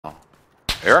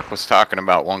Eric was talking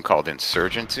about one called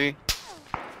Insurgency.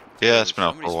 Yeah, it's been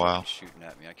out for a Somebody's while. fucking shooting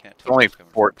at me. I can't It's tell. only what's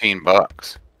coming.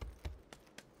 $14.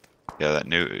 Yeah, that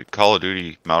new Call of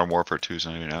Duty Modern Warfare 2 is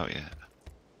not even out yet.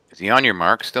 Is he on your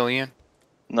mark still, Ian?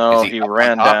 No, Is he he up on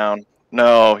ran top? down.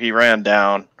 No, he ran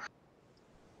down.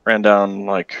 Ran down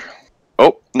like.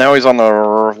 Oh, now he's on the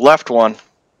left one,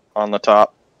 on the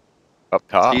top. Up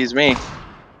top? He's me.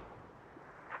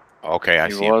 Okay, I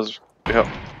He see him. was. Yep.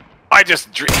 I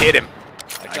just hit him.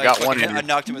 I got fucking one hit- in I his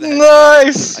knocked him with a headshot.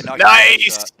 Nice. I knocked him with a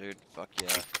Nice! headshot, dude. Fuck yeah.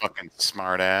 fucking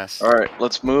smart ass. All right,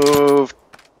 let's move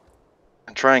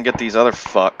and try and get these other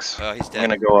fucks. Oh, he's I'm dead.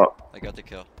 gonna go up. I got the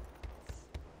kill.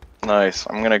 Nice.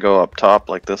 I'm gonna go up top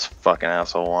like this fucking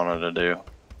asshole wanted to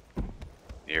do.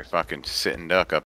 You're fucking sitting duck up